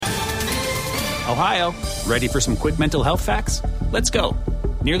Ohio, ready for some quick mental health facts? Let's go.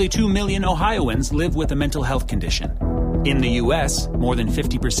 Nearly 2 million Ohioans live with a mental health condition. In the U.S., more than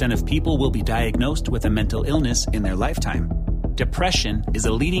 50% of people will be diagnosed with a mental illness in their lifetime. Depression is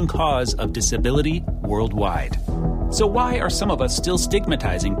a leading cause of disability worldwide. So why are some of us still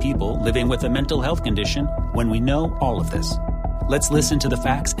stigmatizing people living with a mental health condition when we know all of this? Let's listen to the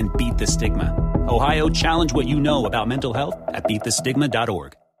facts and beat the stigma. Ohio, challenge what you know about mental health at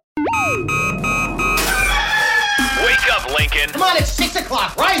beatthestigma.org. Wake up, Lincoln. Come on, it's 6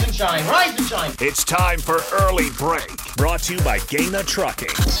 o'clock. Rise and shine, rise and shine. It's time for Early Break. Brought to you by Gaina Trucking.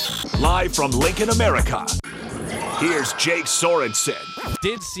 Live from Lincoln, America. Here's Jake Sorensen.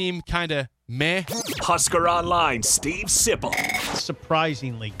 Did seem kind of meh. Husker Online, Steve Sipple.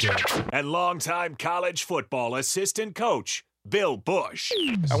 Surprisingly good. And longtime college football assistant coach, Bill Bush.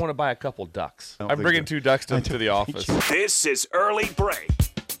 I want to buy a couple ducks. I'm bringing 2 ducks to the office. This is Early Break.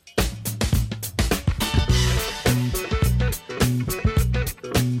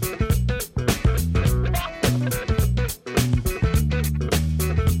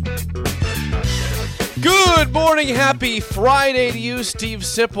 Good morning, happy Friday to you, Steve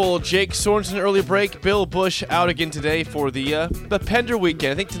Sipple, Jake Sorensen, Early Break, Bill Bush out again today for the Pender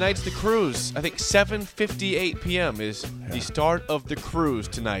weekend. I think tonight's the cruise. I think 7:58 p.m. is the start of the cruise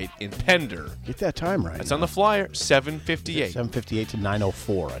tonight in Pender. Get that time right. That's on the flyer, 7:58. 7:58 to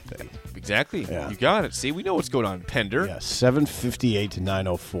 9:04, I think. Exactly. Yeah. You got it. See, we know what's going on in Pender. Yeah, 7:58 to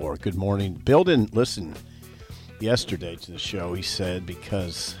 9:04. Good morning. Bill didn't listen yesterday to the show, he said,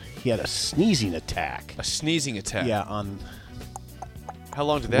 because he had a sneezing attack. A sneezing attack. Yeah, on how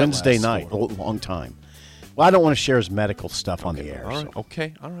long did that Wednesday last night. for? A long time. Well, I don't want to share his medical stuff on the air. All right. So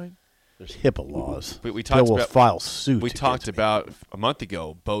Okay. All right. there's HIPAA laws. We talked Bill will about file suit. We against talked me. about a month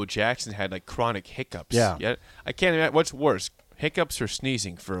ago. Bo Jackson had like chronic hiccups. Yeah. I can't imagine what's worse, hiccups or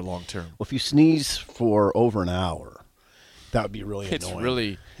sneezing for a long term. Well, if you sneeze for over an hour, that would be really It's annoying.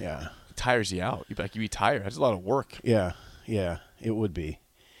 really Yeah. tires you out. You'd be tired. That's a lot of work. Yeah, it would be.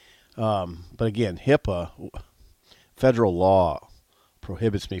 But again, HIPAA, federal law,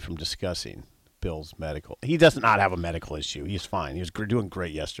 prohibits me from discussing Bill's medical. He does not have a medical issue. He's fine. He was doing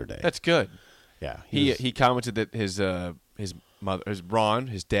great yesterday. That's good. Yeah. He commented that his mother, Ron,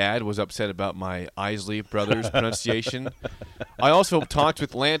 his dad, was upset about my Isley Brothers pronunciation. I also talked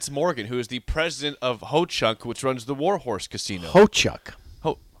with Lance Morgan, who is the president of Ho-Chunk, which runs the Warhorse Casino. Ho-Chunk.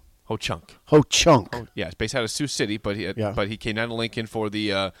 Ho-Chunk. Ho-Chunk. Yeah, it's based out of Sioux City, but he came down to Lincoln for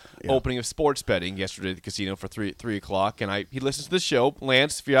the opening of sports betting yesterday at the casino for 3 o'clock, and he listens to the show.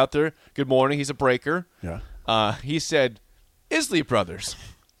 Lance, if you're out there, good morning. He's a breaker. Yeah. He said, Isley Brothers.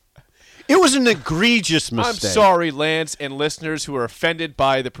 It was an egregious mistake. I'm sorry, Lance, and listeners who are offended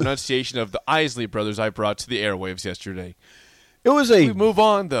by the pronunciation of the Isley Brothers I brought to the airwaves yesterday. We move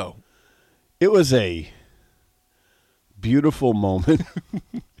on, though. It was a beautiful moment.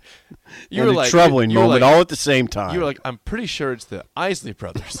 You were like troubling moment all at the same time. You were like, I'm pretty sure it's the Isley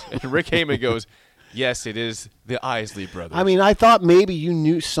Brothers. And Rick Heyman goes, yes, it is the Isley Brothers. I mean, I thought maybe you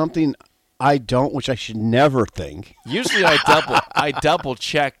knew something I don't, which I should never think. Usually I double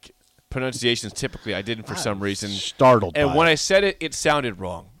check pronunciations. Typically I didn't for some reason. Startled And by when it. I said it, it sounded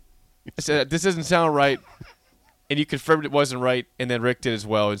wrong. I said, this doesn't sound right. And you confirmed it wasn't right, and then Rick did as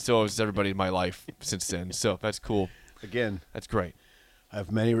well, and so has everybody in my life since then. So that's cool. Again, That's great. I have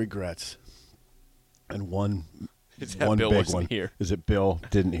many regrets, and one Is that one Bill big wasn't one here. is that Bill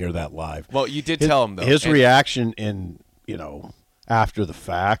didn't hear that live. Well, you did tell him, though. His and- reaction after the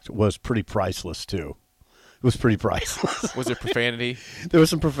fact was pretty priceless too. It was pretty priceless. Was there profanity? There was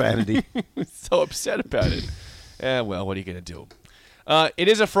some profanity. So upset about it. Well, what are you going to do? It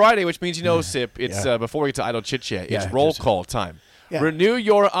is a Friday, which means Sip. It's before we get to Idle Chit Chat, it's roll call time. Yeah.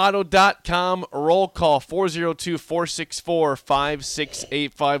 RenewYourAuto.com, roll call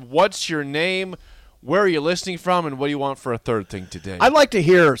 402-464-5685. What's your name? Where are you listening from? And what do you want for a third thing today? I'd like to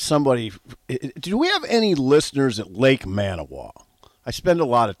hear somebody. Do we have any listeners at Lake Manawa? I spend a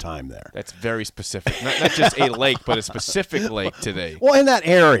lot of time there. That's very specific. Not just a lake, but a specific lake today. Well, in that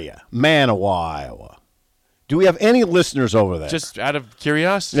area, Manawa, Iowa. Do we have any listeners over there? Just out of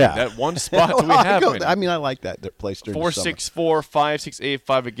curiosity, Yeah. that one spot do we have? I mean, I like that place during the summer.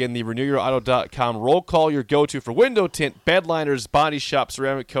 464-5685. Again, the RenewYourAuto.com roll call, your go-to for window tint, bed liners, body shop,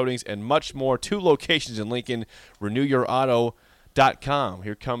 ceramic coatings, and much more. 2 locations in Lincoln. RenewYourAuto.com.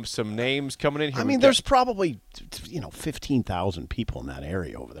 Here comes some names coming in. Here I mean, there's probably 15,000 people in that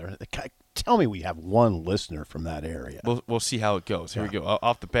area over there. Tell me we have one listener from that area. We'll see how it goes. Here we go.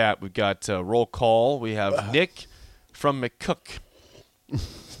 Off the bat, we've got roll call. We have Nick from McCook,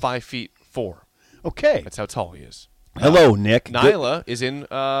 5'4". Okay. That's how tall he is. Hello, Nick. Nyla is in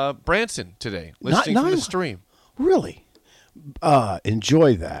Branson today, listening to the stream. Really?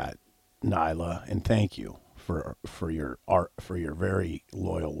 Enjoy that, Nyla, and thank you for your very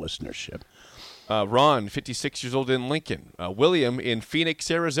loyal listenership. Ron, 56 years old in Lincoln. William in Phoenix,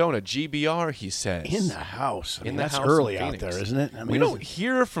 Arizona. GBR, he says. In the house. I mean, the that's house early in out Phoenix. there, isn't it? I mean, We don't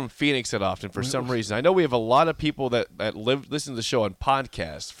hear from Phoenix that often for some reason. I know we have a lot of people that listen to the show on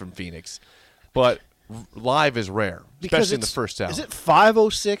podcasts from Phoenix, but live is rare, especially in the first hour. Is it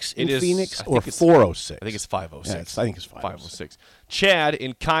 5:06 in Phoenix or 4:06? I think it's 5:06. Yeah, I think it's 5:06. Chad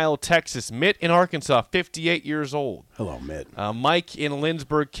in Kyle, Texas. Mitt in Arkansas, 58 years old. Hello, Mitt. Mike in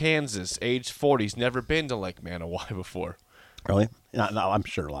Lindsborg, Kansas, age 40. He's never been to Lake Manawai before. Really? No, I'm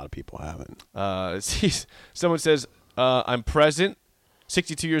sure a lot of people haven't. Someone says, I'm present,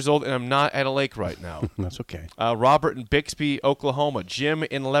 62 years old, and I'm not at a lake right now. That's okay. Robert in Bixby, Oklahoma. Jim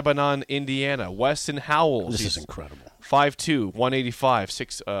in Lebanon, Indiana. Wes in Howell. This is incredible. 5'2", 185,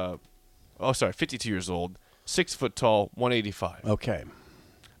 52 years old, 6 foot tall, 185. Okay.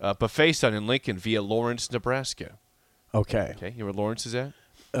 Buffet son in Lincoln via Lawrence, Nebraska. Okay. Okay, you know where Lawrence is at?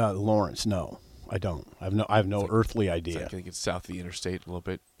 Lawrence, no, I don't. I have no earthly idea. I think it's south of the interstate, a little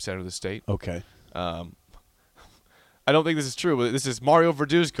bit center of the state. Okay. I don't think this is true, but this is Mario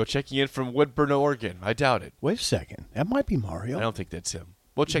Verduzco checking in from Woodburn, Oregon. I doubt it. Wait a second. That might be Mario. I don't think that's him.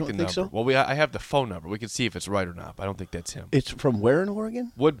 We'll check the don't number. think so? Well, I have the phone number. We can see if it's right or not. But I don't think that's him. It's from where in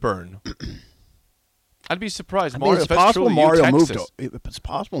Oregon? Woodburn. I'd be surprised. I mean, Mario, it's possible Mario moved. Texas. It's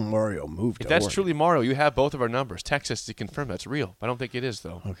possible Mario moved. If to that's Oregon. truly Mario, you have both of our numbers. Text us to confirm that's real. I don't think it is,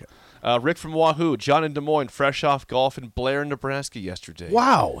 though. Okay. Rick from Wahoo. John in Des Moines, fresh off golf in Blair, Nebraska yesterday.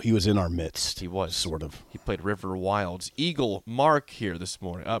 Wow, he was in our midst. He was. Sort of. He played River Wilds. Eagle Mark here this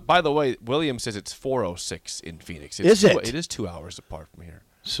morning. By the way, William says it's 4:06 in Phoenix. Is it? It is 2 hours apart from here.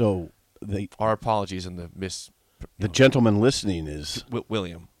 So Our apologies on the gentleman listening is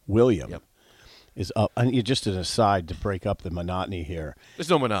William. William. Yep. Is up. And just an aside to break up the monotony here. There's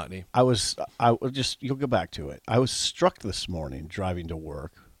no monotony. You'll go back to it. I was struck this morning driving to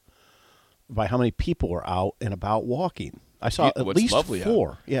work by how many people were out and about walking. I saw at least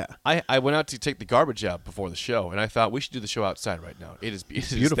four. Out. Yeah. I went out to take the garbage out before the show, and I thought we should do the show outside right now. It is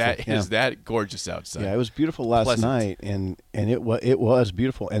beautiful. It is that gorgeous outside. Yeah, it was beautiful last night, and it was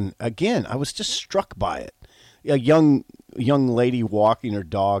beautiful. And again, I was just struck by it. A young lady walking her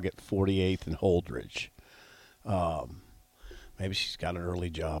dog at 48th and Holdridge. Maybe she's got an early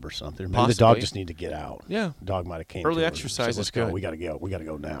job or something. Maybe Possibly. the dog just need to get out. Yeah, the dog might have came. Early to exercise is is good. We got to go. We got to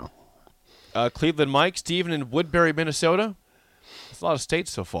go now. Cleveland Mike, Steven in Woodbury, Minnesota. It's a lot of states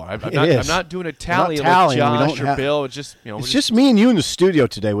so far. I'm not doing a tally with Josh or Bill. It's just it's just me and you in the studio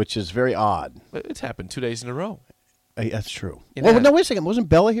today, which is very odd. It's happened 2 days in a row. That's true. No, wait a second. Wasn't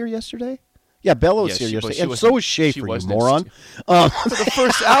Bella here yesterday? Yeah, Bella was here yesterday, and so was Schaefer, you moron. For the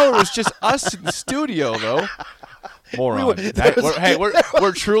first hour, it was just us in the studio, though. Moron.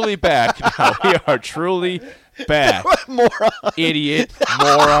 We're truly back now. We are truly back. Moron. Idiot.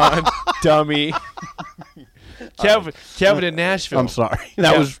 Moron. Dummy. Kevin in Nashville. I'm sorry.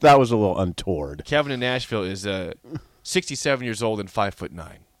 That was a little untoward. Kevin in Nashville is 67 years old and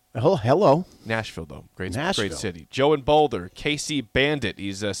 5'9". Hello. Nashville, though. Great city. Joe in Boulder. KC Bandit.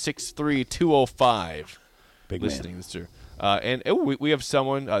 He's 6'3", 205. Big listening. man. This year. And we have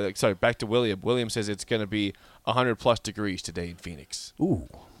someone, back to William. William says it's going to be 100-plus degrees today in Phoenix. Ooh,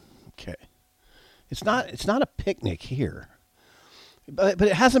 okay. It's not a picnic here, but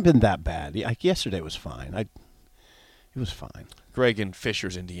it hasn't been that bad. Yesterday was fine. It was fine. Greg in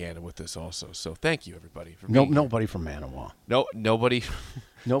Fishers, Indiana, with us also. So thank you, everybody, for being nobody from Manawa. No, nobody.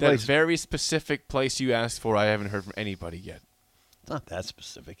 Nobody's that very specific place you asked for, I haven't heard from anybody yet. It's not that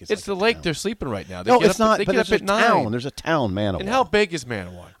specific. It's like the lake they're sleeping right now. It's not. They but get there's up a at 9. town. There's a town, Manawa. And how big is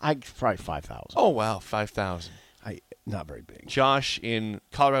Manawa? Probably 5,000. Oh, wow, 5,000. Not very big. Josh in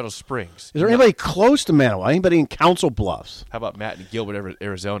Colorado Springs. Is there anybody close to Manawa? Anybody in Council Bluffs? How about Matt in Gilbert,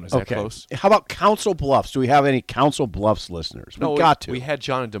 Arizona? Is that close? How about Council Bluffs? Do we have any Council Bluffs listeners? No, We've got to. We had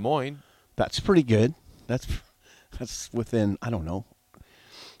John in Des Moines. That's pretty good. That's within, I don't know,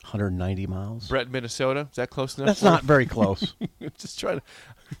 190 miles. Brett, Minnesota. Is that close enough? That's not very close. Just trying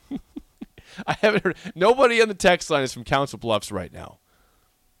to. I haven't heard. Nobody on the text line is from Council Bluffs right now,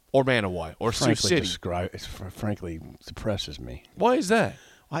 or Manawai, or Sioux City. Frankly, depresses me. Why is that?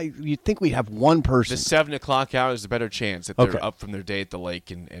 You'd think we'd have one person. The 7 o'clock hour is a better chance that they're up from their day at the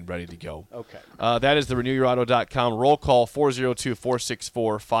lake and ready to go. Okay. That is the RenewYourAuto.com. Roll call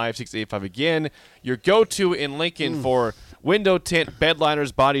 402-464-5685. Again, your go-to in Lincoln for window tint, bed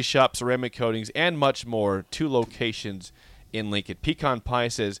liners, body shop, ceramic coatings, and much more. 2 locations in Lincoln. Pecan Pie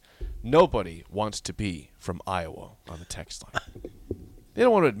says, Nobody wants to be from Iowa on the text line. They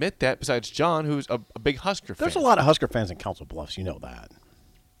don't want to admit that, besides John, who's a big Husker fan. There's a lot of Husker fans in Council Bluffs. You know that,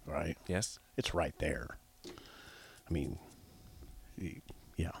 right? Yes. It's right there. I mean,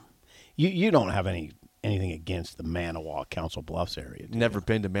 yeah. You don't have anything against the Manawa, Council Bluffs area, do Never you?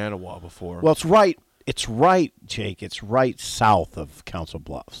 been to Manawa before. Well, it's right. It's right, Jake. It's right south of Council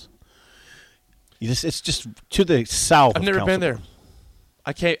Bluffs. It's just to the south. I've never Council been there. Bluffs.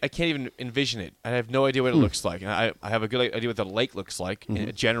 I can't even envision it. I have no idea what it looks like. I have a good idea what the lake looks like,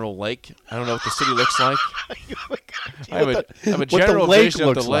 a general lake. I don't know what the city looks like. I have a general vision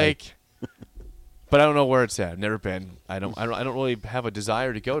of the lake, but I don't know where it's at. I've never been. I don't really have a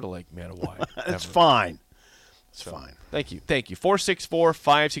desire to go to Lake Manawa. That's fine. It's fine. Thank you.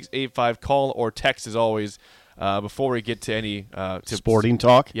 464-5685. Call or text as always. Before we get to any Sporting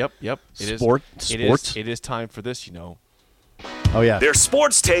talk. Yep. Sports. It is time for this. Oh yeah. Their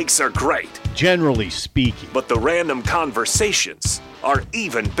sports takes are great, Generally speaking. but the random conversations are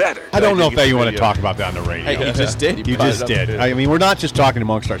even better. I don't know if you want to talk about that on the radio. Hey, you just did. You just did. I mean, we're not just talking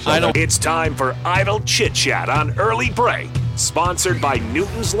amongst ourselves. It's time for Idle Chit Chat on Early Break, sponsored by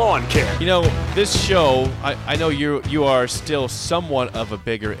Newton's Lawn Care. This show, I know you are still somewhat of a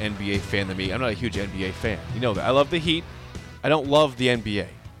bigger NBA fan than me. I'm not a huge NBA fan. You know that. I love the Heat. I don't love the NBA.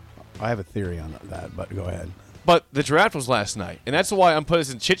 I have a theory on that, but go ahead. But the draft was last night, and that's why I'm putting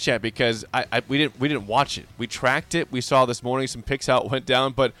this in chit chat, because we didn't watch it. We tracked it. We saw this morning some picks out went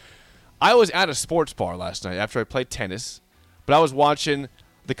down, but I was at a sports bar last night after I played tennis. But I was watching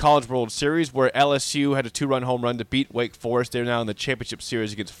the College World Series where LSU had a 2-run home run to beat Wake Forest. They're now in the championship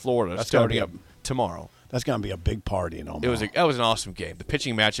series against Florida, starting up tomorrow. That's going to be a big party in Omaha. That was an awesome game. The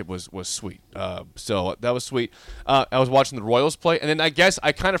pitching matchup was sweet. So that was sweet. I was watching the Royals play, and then I guess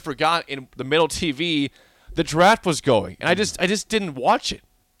I kind of forgot in the middle TV the draft was going, and I just didn't watch it.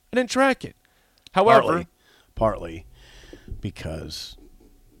 I didn't track it. However, partly because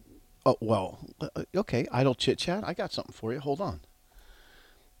okay, idle chit chat. I got something for you. Hold on.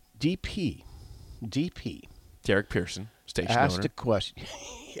 DP Derek Pearson, station asked owner, a question.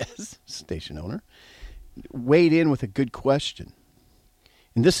 Yes, station owner weighed in with a good question,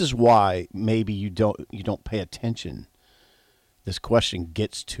 and this is why maybe you don't pay attention. This question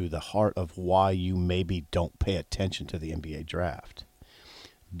gets to the heart of why you maybe don't pay attention to the NBA draft.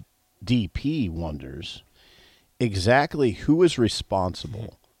 DP wonders exactly who is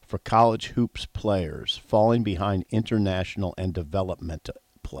responsible for college hoops players falling behind international and developmental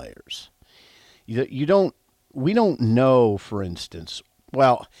players. We don't know, for instance.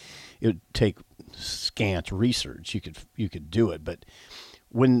 Well, it would take scant research. You could do it, but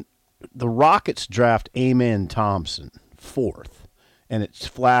when the Rockets draft Amen Thompson 4th, and it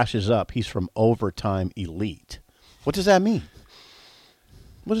flashes up, he's from Overtime Elite. What does that mean?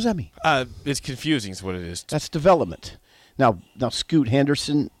 What does that mean? It's confusing is what it is. That's development. Now Scoot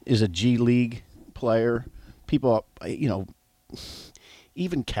Henderson is a G League player. People,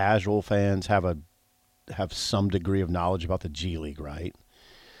 even casual fans have some degree of knowledge about the G League, right?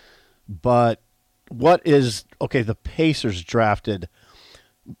 But the Pacers drafted,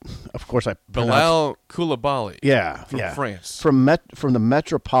 of course, Bilal Koulibaly. Yeah, from France. From the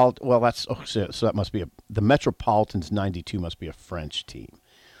Metropolitan. Well, so that must be the Metropolitans '92 must be a French team.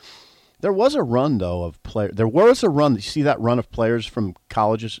 There was a run though of players. There was a run. You see that run of players from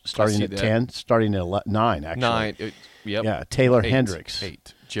colleges starting at 10, starting at 9. Actually, 9. Yep. Yeah, Taylor Hendricks.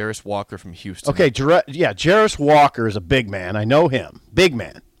 8. Jarris Walker from Houston. Okay, Jarris Walker is a big man. I know him. Big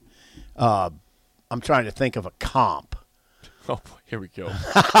man. I'm trying to think of a comp. Oh, boy, here we go.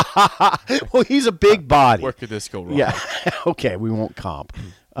 Well, he's a big body. Where could this go wrong? Yeah. Okay, we won't comp.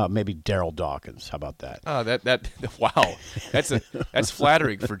 Maybe Daryl Dawkins. How about that? Wow. That's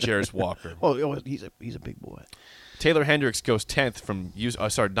flattering for Jarris Walker. Oh, he's a big boy. Taylor Hendricks goes 9th from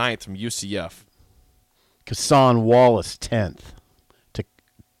UCF. Kassan Wallace 10th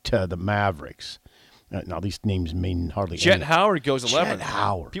to the Mavericks. Now these names mean hardly Jet anything. Howard goes 11th. Jet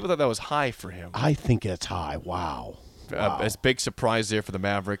Howard. People thought that was high for him. I think it's high. Wow. As big surprise there for the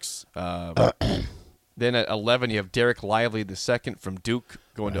Mavericks. Then at 11, you have Derek Lively II from Duke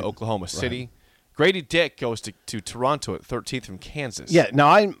going to Oklahoma City. Right. Grady Dick goes to Toronto at 13th from Kansas. Yeah, now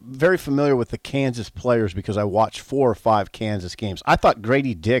I'm very familiar with the Kansas players because I watched 4 or 5 Kansas games. I thought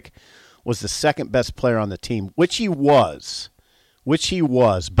Grady Dick was the second best player on the team, which he was. But he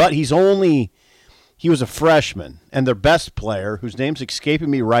was a freshman, and their best player, whose name's escaping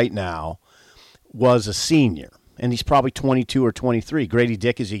me right now, was a senior. And he's probably 22 or 23. Grady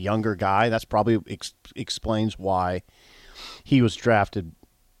Dick is a younger guy. That's probably explains why he was drafted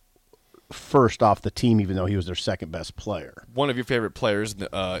first off the team, even though he was their second best player. One of your favorite players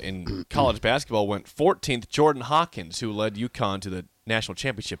in college basketball went 14th, Jordan Hawkins, who led UConn to the national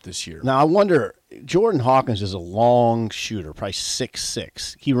championship this year. Now, I wonder, Jordan Hawkins is a long shooter, probably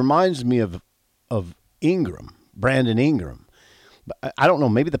 6'6". He reminds me of Ingram, Brandon Ingram. But I don't know,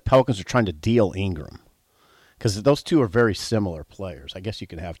 maybe the Pelicans are trying to deal Ingram because those two are very similar players. I guess you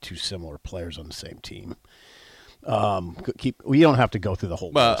can have two similar players on the same team. We don't have to go through the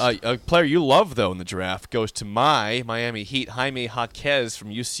whole list. A player you love, though, in the draft goes to my Miami Heat, Jaime Jaquez from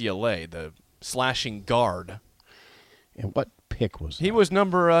UCLA, the slashing guard. And what pick was that? He was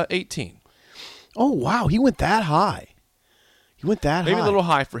number 18. Oh, wow. He went that high. Maybe a little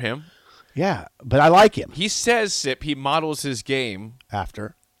high for him. Yeah, but I like him. He says, Sip, he models his game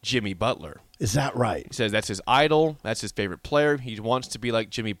after Jimmy Butler. Is that right? He says that's his idol. That's his favorite player. He wants to be like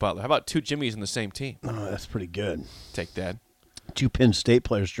Jimmy Butler. How about two Jimmys in the same team? Oh, that's pretty good. Take that. Two Penn State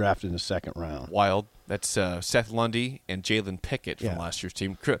players drafted in the second round. Wild. That's Seth Lundy and Jalen Pickett from last year's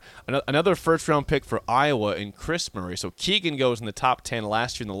team. Another first-round pick for Iowa in Chris Murray. So Keegan goes in the top 10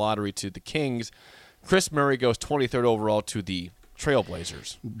 last year in the lottery to the Kings. Chris Murray goes 23rd overall to the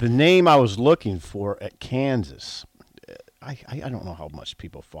Trailblazers. The name I was looking for at Kansas, I don't know how much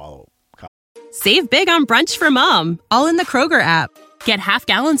people follow. Save big on brunch for mom, all in the Kroger app. Get half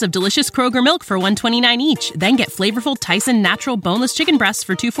gallons of delicious Kroger milk for $1.29 each. Then get flavorful Tyson natural boneless chicken breasts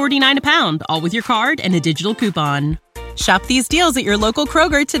for $2.49 a pound, all with your card and a digital coupon. Shop these deals at your local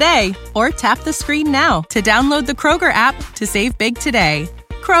Kroger today, or tap the screen now to download the Kroger app to save big today.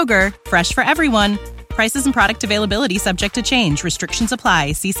 Kroger, fresh for everyone. Prices and product availability subject to change. Restrictions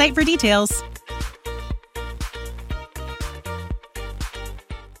apply. See site for details.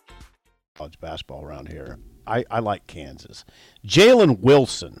 College basketball around here. I like Kansas. Jalen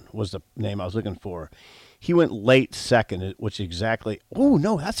Wilson was the name I was looking for. He went late second, which exactly – oh,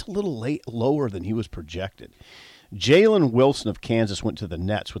 no, that's a little lower than he was projected. Jalen Wilson of Kansas went to the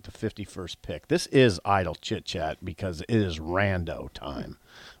Nets with the 51st pick. This is idle chit-chat because it is rando time,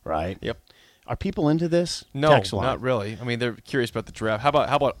 right? Yep. Are people into this? No, Text line. not really. I mean, they're curious about the draft. How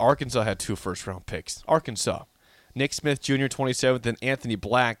about Arkansas had 2 first-round picks? Arkansas. Nick Smith Jr., 27th, and Anthony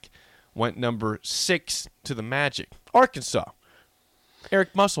Black went number 6 to the Magic. Arkansas.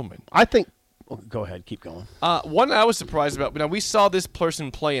 Eric Musselman. I think go ahead. Keep going. One I was surprised about. Now, we saw this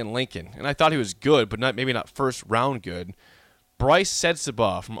person play in Lincoln, and I thought he was good, but maybe not first-round good. Bryce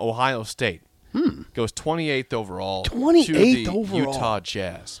Setsabaugh from Ohio State. Goes 28th overall 28th to the overall. Utah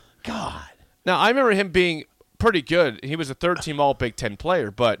Jazz. God. Now, I remember him being pretty good. He was a third-team All-Big Ten player,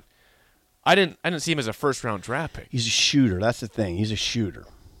 but I didn't see him as a first-round draft pick. He's a shooter. That's the thing. He's a shooter.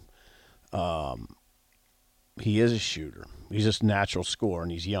 He is a shooter. He's just a natural scorer,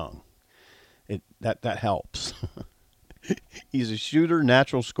 and he's young. That helps. He's a shooter,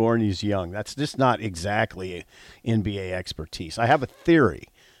 natural scorer, and he's young. That's just not exactly NBA expertise. I have a theory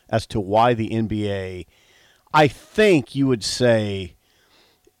as to why the NBA, I think you would say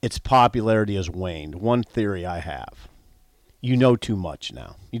its popularity has waned. One theory I have. You know too much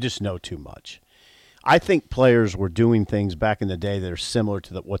now. You just know too much. I think players were doing things back in the day that are similar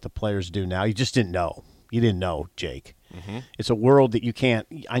to what the players do now. You just didn't know. You didn't know, Jake. Mm-hmm. It's a world that you can't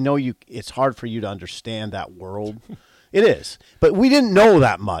 – I know it's hard for you to understand that world. It is. But we didn't know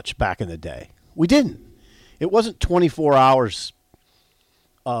that much back in the day. We didn't. It wasn't 24 hours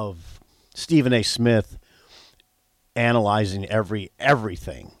of Stephen A. Smith analyzing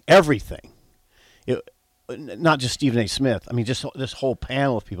everything. Not just Stephen A. Smith. I mean, just this whole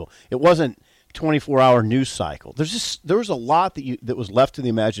panel of people. It wasn't – 24-hour news cycle. There was a lot that was left to the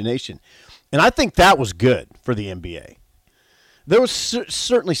imagination, and I think that was good for the NBA. There was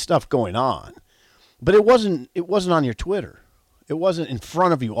certainly stuff going on, but it wasn't on your Twitter. It wasn't in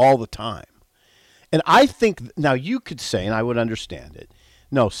front of you all the time. And I think now you could say, and I would understand it.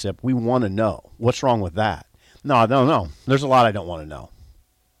 No, Sip, we want to know what's wrong with that. No. There's a lot I don't want to know.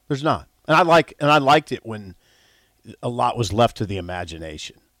 There's not, and I liked it when a lot was left to the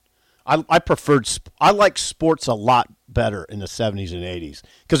imagination. I like sports a lot better in the 70s and 80s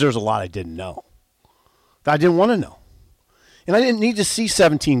because there was a lot I didn't know that I didn't want to know. And I didn't need to see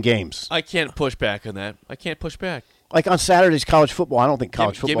 17 games. I can't push back on that. I can't push back. Like on Saturdays, college football, I don't think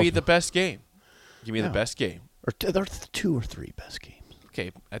college football. Give me the best game. Give me the best game. Or there are 2 or 3 best games.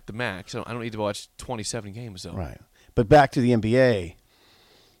 Okay, at the max. I don't need to watch 27 games, though. Right. But back to the NBA.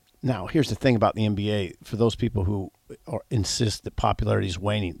 Now, here's the thing about the NBA. For those people who insist that popularity is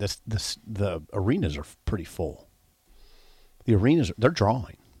waning, the arenas are pretty full. The arenas, they're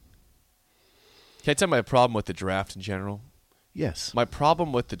drawing. Can I tell you my problem with the draft in general? Yes. My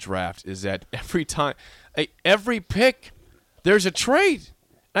problem with the draft is that every pick, there's a trade.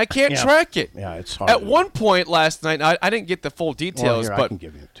 I can't track it. Yeah, it's hard. At one point last night, I didn't get the full details, here, but I can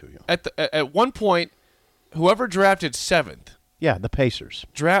give it to you. At one point, whoever drafted 7th, yeah, the Pacers.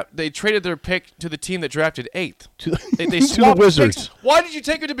 They traded their pick to the team that drafted 8th. They to the swapped Wizards. picks. Why did you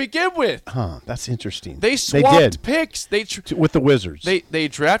take it to begin with? Huh, that's interesting. They swapped picks. With the Wizards. They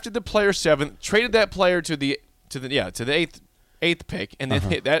drafted the player 7th, traded that player to the 8th pick, and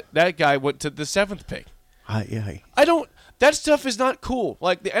then that guy went to the 7th pick. That stuff is not cool.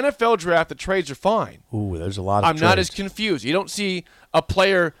 Like the NFL draft, the trades are fine. Ooh, there's a lot of I'm not as confused. You don't see a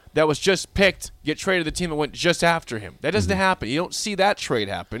player that was just picked get traded to the team that went just after him. That doesn't happen. You don't see that trade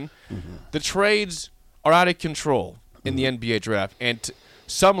happen. The trades are out of control in the NBA draft. And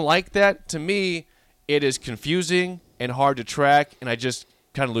some like that. To me, it is confusing and hard to track, and I just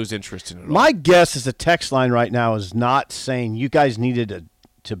kind of lose interest in it all. My guess is the text line right now is not saying you guys needed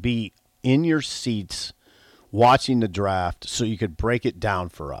to be in your seats watching the draft so you could break it down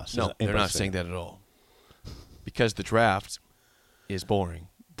for us. No, they're not saying that at all. Because the draft is boring.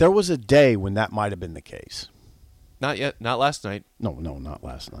 There was a day when that might have been the case. Not yet. Not last night. No, not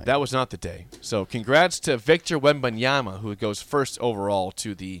last night. That was not the day. So congrats to Victor Wembanyama, who goes first overall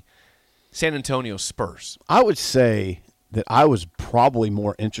to the San Antonio Spurs. I would say that I was probably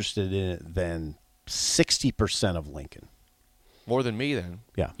more interested in it than 60% of Lincoln. More than me, then.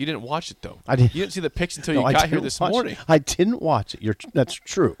 Yeah. You didn't watch it, though. I didn't. You didn't see the picks until you got here this morning. I didn't watch it. That's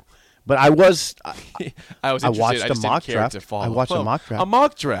true. But I was. I was interested. watched a mock draft. I watched a mock draft. A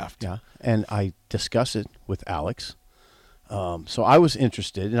mock draft. Yeah, and I discussed it with Alex. So I was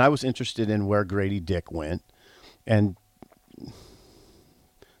interested, and I was interested in where Grady Dick went, and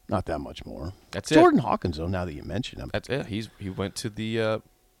not that much more. That's Jordan Hawkins, though. Now that you mention him, that's it. He went to the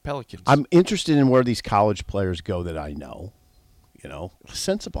Pelicans. I'm interested in where these college players go that I know. You know,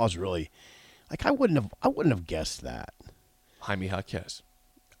 Sensabaugh's really like I wouldn't have guessed that. Jaime Jaquez.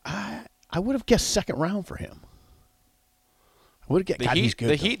 I would have guessed second round for him. I would have guessed. He's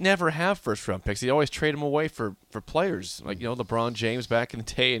good. The Heat never have first round picks. They always trade them away for players like LeBron James back in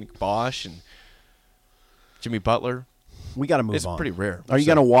the day and Bosh and Jimmy Butler. We got to move on. It's pretty rare. Are you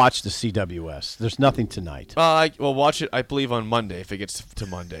going to watch the CWS? There's nothing tonight. We'll watch it, I believe, on Monday if it gets to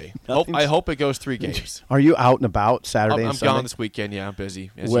Monday. I hope it goes 3 games. Are you out and about Saturday and Sunday? I'm gone this weekend. Yeah, I'm busy.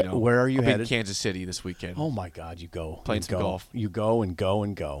 As where, you know. Where are you I'll headed? Be in Kansas City this weekend. Oh, my God. You go. Playing some golf. You go and go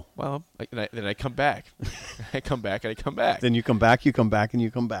and go. Well, then I come back. I come back and I come back. Then you come back, you come back, and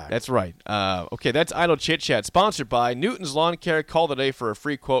you come back. That's right. Okay, that's Idle Chit Chat, sponsored by Newton's Lawn Care. Call today for a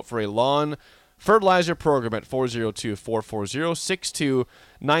free quote for a lawn fertilizer program at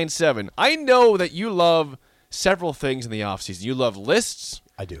 402-440-6297. I know that you love several things in the offseason. You love lists.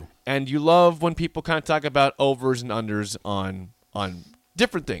 I do. And you love when people kind of talk about overs and unders on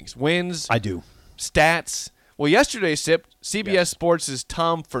different things. Wins. I do. Stats. Well, yesterday, CBS Sports'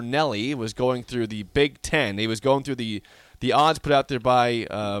 Tom Fernelli was going through the Big Ten. He was going through the odds put out there by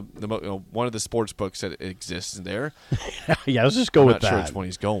one of the sports books that exists in there. Yeah, let's just go with that. I'm not sure which one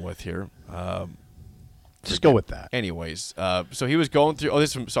he's going with here. Just go with that. Anyways, so he was going through. Oh,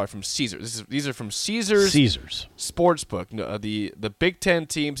 this is from Caesars. These are from Caesars. Sportsbook. The Big Ten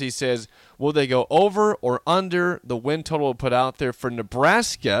teams. He says, will they go over or under the win total put out there for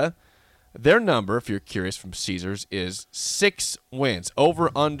Nebraska? Their number, if you're curious, from Caesars is 6 wins.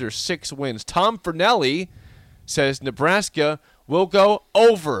 Over under 6 wins. Tom Fernelli says Nebraska will go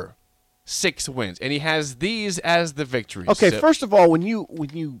over 6 wins, and he has these as the victories. Okay, first of all, when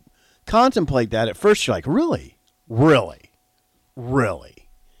you contemplate that, at first you're like, really?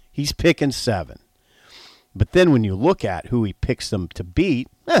 He's picking 7. But then when you look at who he picks them to beat,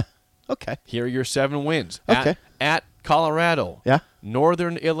 okay. Here are your 7 wins. Okay. At Colorado. Yeah.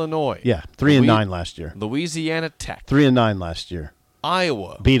 Northern Illinois. Yeah, 3-9 last year. Louisiana Tech. 3-9 last year.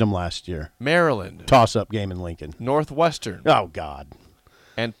 Iowa. Beat them last year. Maryland. Toss-up game in Lincoln. Northwestern. Oh, God.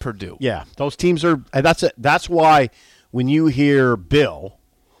 And Purdue. Yeah, those teams are – that's why when you hear Bill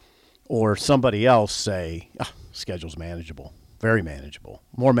or somebody else say, schedule's manageable, very manageable,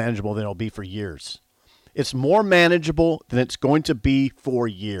 more manageable than it'll be for years. It's more manageable than it's going to be for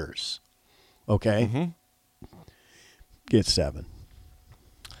years. Okay? Mm-hmm. Get 7.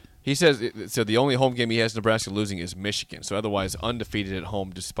 He says so. The only home game he has Nebraska losing is Michigan. So otherwise undefeated at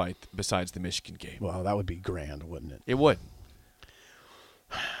home, besides the Michigan game. Well, that would be grand, wouldn't it? It would.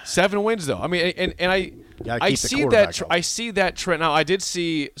 7 wins though. I mean, and I see that trend. Now I did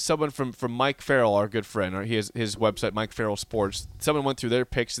see someone from Mike Farrell, our good friend, or his website, Mike Farrell Sports. Someone went through their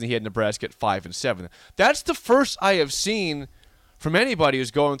picks and he had Nebraska at 5 and 7. That's the first I have seen from anybody who's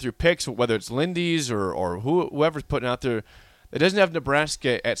going through picks, whether it's Lindy's or whoever's putting out there. It doesn't have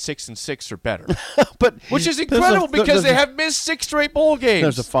Nebraska at 6-6 or better, but which is incredible because they have missed 6 straight bowl games.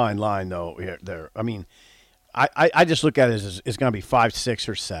 There's a fine line, though. There. I mean, I just look at it as it's going to be 5, 6,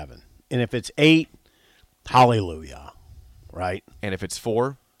 or 7, and if it's 8, hallelujah, right? And if it's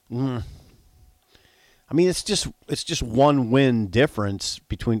 4, I mean, it's just one win difference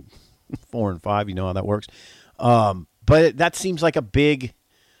between 4 and 5. You know how that works, but that seems like a big.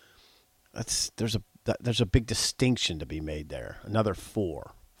 There's a big distinction to be made there. Another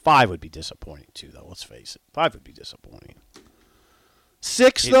 4, 5 would be disappointing too, though. Let's face it, 5 would be disappointing.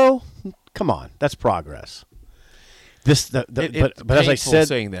 6, though, come on, that's progress. But as I said,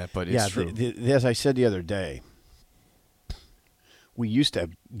 saying that, but it's true. As I said the other day, we used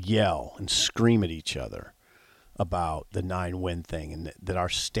to yell and scream at each other about the 9-win thing and that our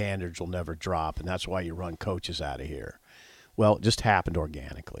standards will never drop, and that's why you run coaches out of here. Well, it just happened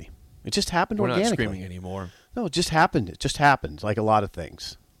organically. It just happened organically. We're not screaming anymore. No, it just happened. It just happened, like a lot of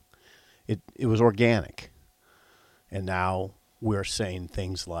things. It was organic. And now we're saying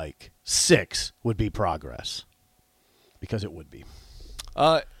things like 6 would be progress. Because it would be.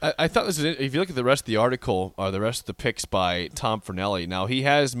 I thought this is if you look at the rest of the article or the rest of the picks by Tom Fornelli. Now he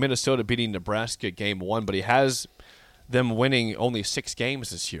has Minnesota beating Nebraska game 1, but he has them winning only 6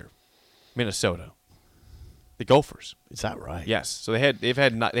 games this year. Minnesota, the Gophers. Is that right? Yes. So they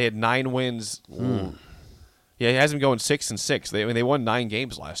had 9 wins. Yeah, he has them going 6-6. They won 9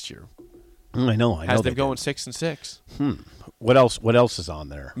 games last year. I know. Has them going 6-6. What else is on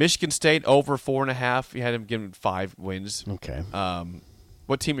there? Michigan State over 4.5. You had him giving 5 wins. Okay.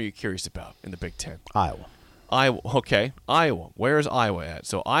 What team are you curious about in the Big Ten? Iowa. Okay. Iowa. Where is Iowa at?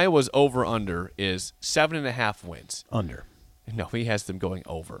 So Iowa's over/under is 7.5 wins. Under. No, he has them going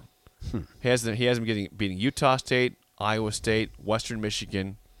over. He has them beating Utah State, Iowa State, Western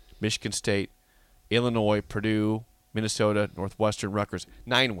Michigan, Michigan State, Illinois, Purdue, Minnesota, Northwestern, Rutgers.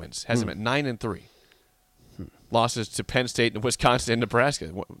 9 wins. Has them at 9-3. Losses to Penn State and Wisconsin and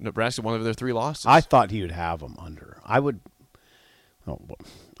Nebraska. Nebraska, one of their 3 losses. I thought he would have them under.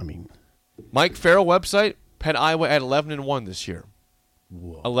 Mike Farrell website had Iowa at 11-1 this year.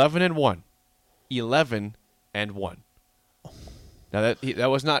 Whoa. 11-1. 11-1. Now that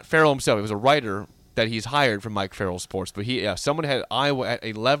was not Farrell himself. It was a writer that he's hired from Mike Farrell Sports. But someone had Iowa at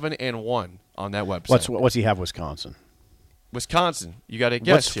 11-1 on that website. What's he have Wisconsin? Wisconsin, you got to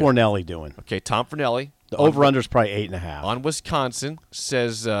guess. What's Fornelli doing? Okay, Tom Fornelli. The over/under is probably 8.5. On Wisconsin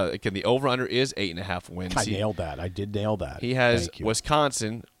says again the over/under is 8.5 wins. I nailed that. I did nail that. He has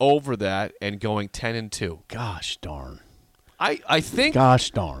Wisconsin over that and going 10-2. Gosh darn. I think.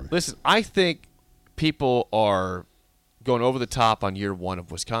 Gosh darn. Listen, I think people are going over the top on year 1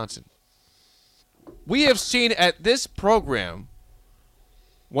 of Wisconsin. We have seen at this program.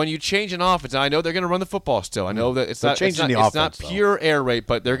 When you change an offense, and I know they're going to run the football still. I know that it's not pure air raid,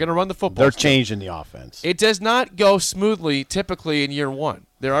 but they're going to run the football. They're changing the offense. It does not go smoothly typically in year 1.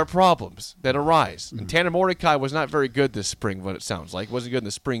 There are problems that arise. And Tanner Mordecai was not very good this spring, what it sounds like. Wasn't good in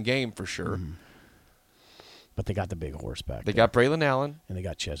the spring game for sure. But they got the big horse back. They got Braylon Allen. And they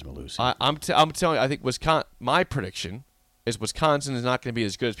got Ches Malusi. I'm telling you, I think Wisconsin. My prediction is Wisconsin is not going to be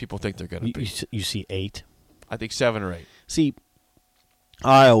as good as people think they're going to be. You see 8? I think 7 or 8. See,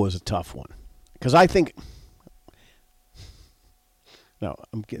 Iowa's a tough one because I think. No,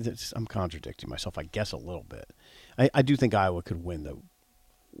 I'm contradicting myself. I guess a little bit. I do think Iowa could win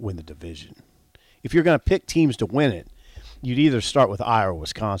the division. If you're going to pick teams to win it, you'd either start with Iowa or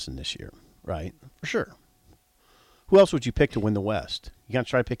Wisconsin this year, right? For sure. Who else would you pick to win the West? You going to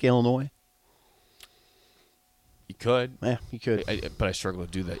try to pick Illinois? You could. Yeah, you could. But I struggle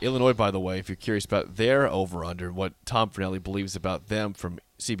to do that. Illinois, by the way, if you're curious about their over-under, what Tom Fornelli believes about them from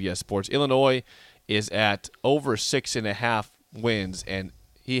CBS Sports, Illinois is at over 6.5 wins, and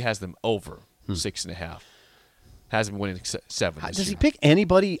he has them over 6.5. Has been winning 7 this Does year. he pick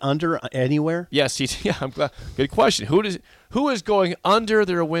anybody under anywhere? Yes, I'm glad. Good question. Who is going under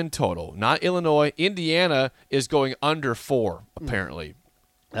their win total? Not Illinois. Indiana is going under 4, apparently.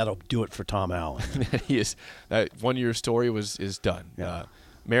 That'll do it for Tom Allen. He is. That 1 year story is done. Yeah.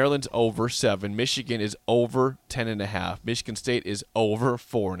 Maryland's over 7. Michigan is over 10.5. Michigan State is over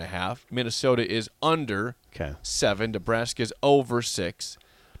 4.5. Minnesota is under 7. Nebraska is over 6.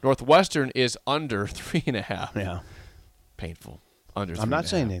 Northwestern is under 3.5. Yeah. Painful. Under 3.5. I'm not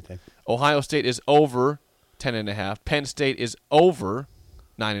saying anything. Ohio State is over 10.5. Penn State is over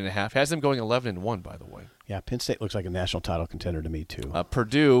 9.5. Has them going 11-1, by the way. Yeah, Penn State looks like a national title contender to me, too.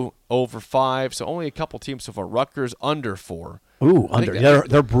 Purdue over 5, so only a couple teams so far. Rutgers under 4. Ooh, under.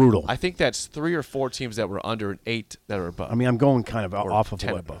 They're brutal. I think that's 3 or 4 teams that were under and 8 that are above. I mean, I'm going kind of or off of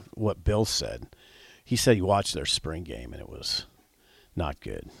 10 above. what Bill said. He said he watched their spring game, and it was not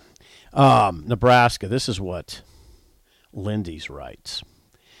good. Nebraska, this is what Lindy's writes.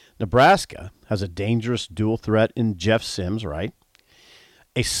 Nebraska has a dangerous dual threat in Jeff Sims, right?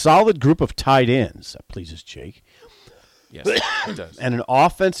 A solid group of tight ends. That pleases Jake. Yes, it does. And an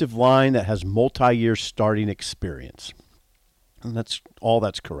offensive line that has multi-year starting experience. And that's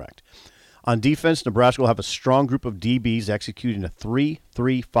correct. On defense, Nebraska will have a strong group of DBs executing a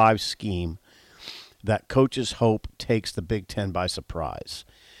 3-3-5 scheme that coaches hope takes the Big Ten by surprise.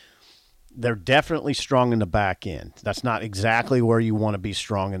 They're definitely strong in the back end. That's not exactly where you want to be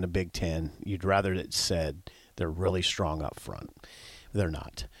strong in the Big Ten. You'd rather it said they're really strong up front. They're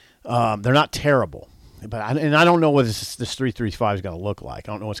not. They're not terrible. But I don't know what this 3-3-5 is going to look like.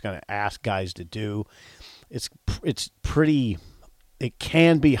 I don't know what's going to ask guys to do. It's pretty. It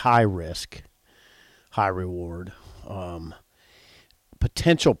can be high risk, high reward.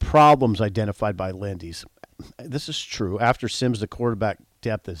 Potential problems identified by Lindy's. This is true. After Sims, the quarterback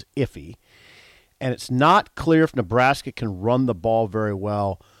depth is iffy, and it's not clear if Nebraska can run the ball very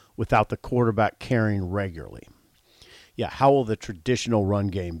well without the quarterback carrying regularly. Yeah, how will the traditional run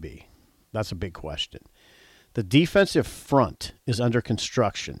game be? That's a big question. The defensive front is under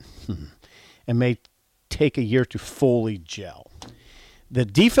construction and may take a year to fully gel. The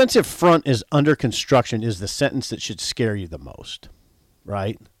defensive front is under construction is the sentence that should scare you the most,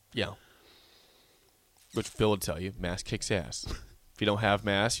 right? Yeah. Which Bill would tell you, mass kicks ass. If you don't have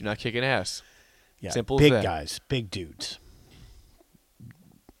mass, you're not kicking ass. Yeah, simple big as that. Guys, big dudes.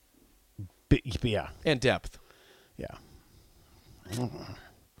 Yeah. And depth. Yeah.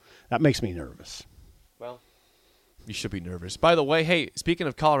 That makes me nervous. Well, you should be nervous. By the way, hey, speaking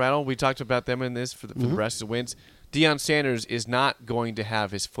of Colorado, we talked about them in this for the rest of the wins. Deion Sanders is not going to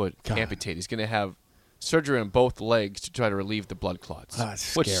have his foot amputated. He's going to have surgery on both legs to try to relieve the blood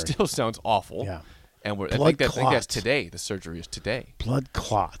clots, which still sounds awful. Yeah. And I think that's today. The surgery is today. Blood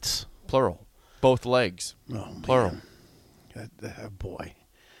clots. Plural. Both legs. Oh, plural. Man. Boy.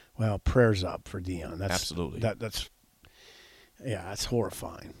 Well, prayers up for Deion. Absolutely. That's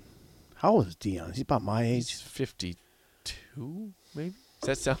horrifying. How old is Deion? Is he about my age? He's 52, maybe?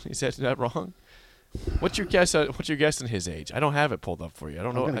 Is that not wrong? What's your guess on his age? I don't have it pulled up for you. I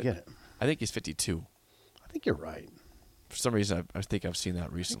don't know. I'm going to get it. I think he's 52. I think you're right. For some reason, I think I've seen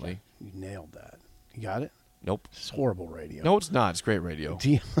that recently. You nailed that. You got it? Nope. It's horrible radio. No, it's not. It's great radio.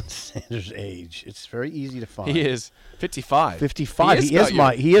 Deion Sanders' age. It's very easy to find. He is 55. 55. He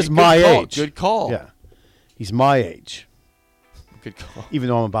is my age. Good call. Yeah. He's my age. Good call. Even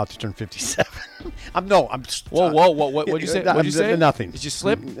though I'm about to turn 57. Whoa. What'd you say? What'd you say? Nothing. Did you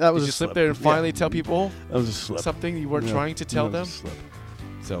slip? That was Did you slip there and finally tell people that was a slip. Something you were trying to tell them? Was a slip.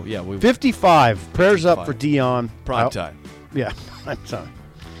 So, yeah. 55. Prayers up for Deion. Prime time. Yeah, prime time.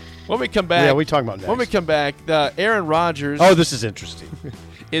 When we come back. Yeah, we talking about next. When we come back, Aaron Rodgers. Oh, this is interesting.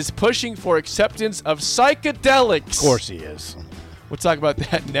 is pushing for acceptance of psychedelics. Of course he is. We'll talk about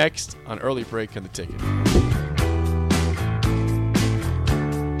that next on Early Break on the Ticket.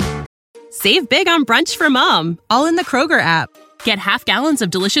 Save big on brunch for mom, all in the Kroger app. Get half gallons of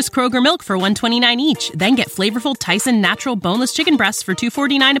delicious Kroger milk for $1.29 each. Then get flavorful Tyson natural boneless chicken breasts for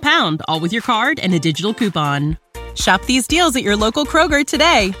 $2.49 a pound, all with your card and a digital coupon. Shop these deals at your local Kroger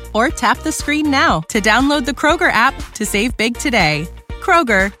today, or tap the screen now to download the Kroger app to save big today.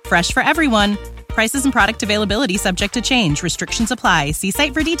 Kroger, fresh for everyone. Prices and product availability subject to change. Restrictions apply. See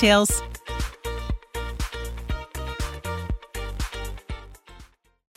site for details.